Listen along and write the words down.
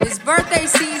birthday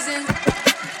season.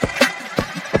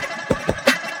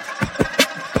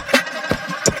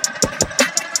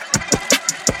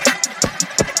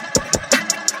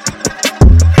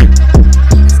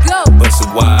 Let's go. Bust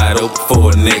it wide open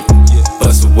for a nigga.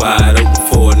 Bust it wide open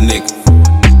for a nigga.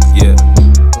 Yeah.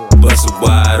 Bust it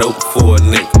wide open for a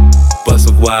nigga. Bust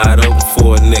it wide open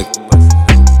for a nigga.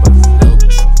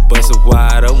 Bust it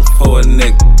wide open for a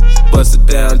nigga. Bust it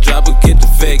down, drop it, get to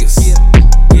Vegas.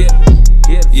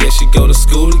 Yeah, she go to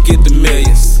school to get the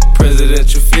millions.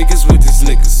 Presidential figures with these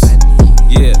niggas.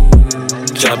 Yeah,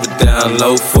 drop it down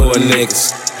low for a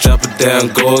niggas. Drop it down,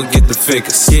 go and get the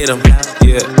figures. Get 'em,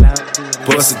 yeah.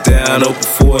 Bust it down, open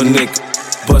for a nigga.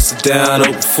 Bust it down,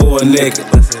 open for a nigga.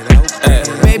 Ay.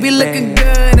 Baby looking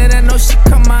good and I know she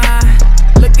come on.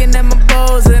 Looking at my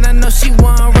balls and I know she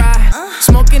want ride.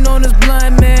 Smoking on this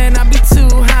blunt, man, I be too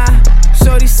high.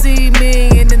 Shorty see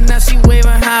me and then now she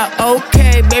waving high.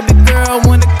 Okay, baby girl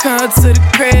wanna come to the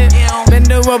crib. Bend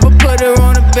her over, put her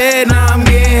on the bed, now I'm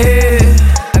getting hit.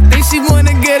 I think she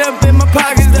wanna get up in my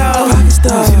pockets though.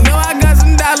 She know I got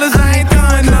some dollars, I ain't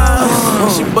throwing no.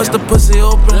 She bust the pussy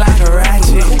open like a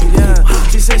ratchet. Yeah.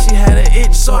 She said she had an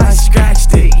itch, so I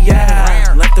scratched it.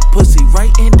 Yeah, left the pussy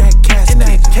right in that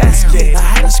casket. I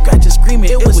had to scratch and scream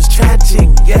it was tragic.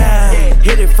 Yeah,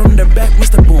 hit it from the back,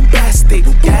 Mr. Bombastic.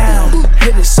 Yeah,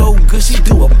 hit it so good she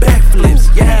do a backflips.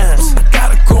 Yeah, I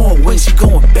got her going when she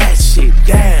going batshit.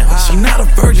 Yeah, she not a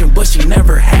virgin but she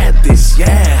never had this.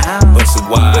 Yeah, bust it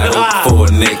wide open for a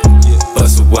nigga.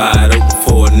 Bust it wide open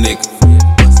for a nigga.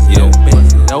 Yeah,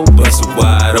 bust it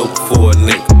wide open for a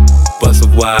nigga. Bust it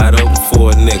wide open for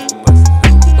a nigga.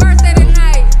 Birthday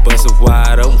tonight. Bust it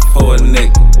wide open for a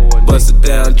nigga. Bust it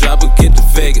down, drop it, get to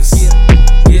Vegas.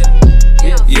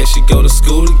 Yeah, she go to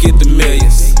school to get the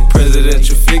millions.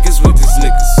 Presidential figures with these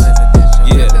niggas.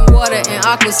 Yeah. Water and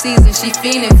aqua season, she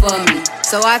fiending for me.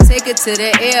 So I take her to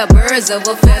the air, birds of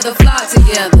a feather flock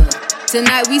together.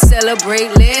 Tonight we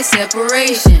celebrate lead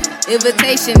separation.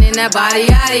 Invitation in that body,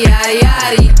 yaddy, yaddy,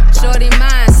 yaddy. Shorty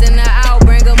mine, send her out,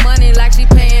 bring her money like she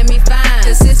paying me fine.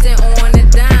 Assistant on the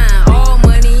dime, all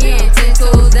money in, 10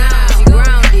 toes down. She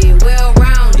grounded,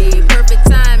 well-rounded, perfect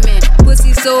timing.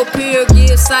 Pussy so pure,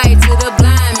 give sight to the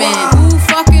blind man. Who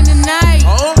fucking tonight?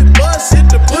 Only bust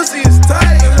hit the pussy is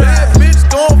tight. Bad bitch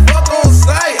gon' fuck on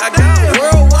sight. I got a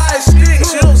worldwide stick.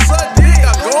 She don't suck dick.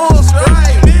 I go on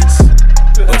strike, bitch.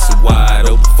 Bust it wide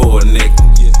open for a nigga.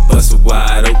 Bust it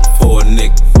wide open for a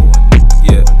nigga.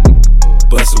 Yeah.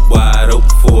 Bust it wide open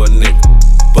for a nigga.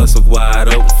 Bust it wide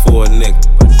open for a nigga.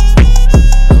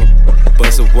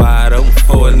 Bust it wide open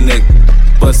for a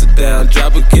nigga. Bust it down,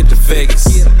 drop it, get to Vegas.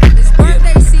 It's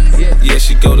birthday season. Yeah,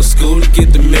 she go to school to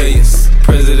get the millions.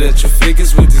 Presidential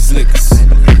figures with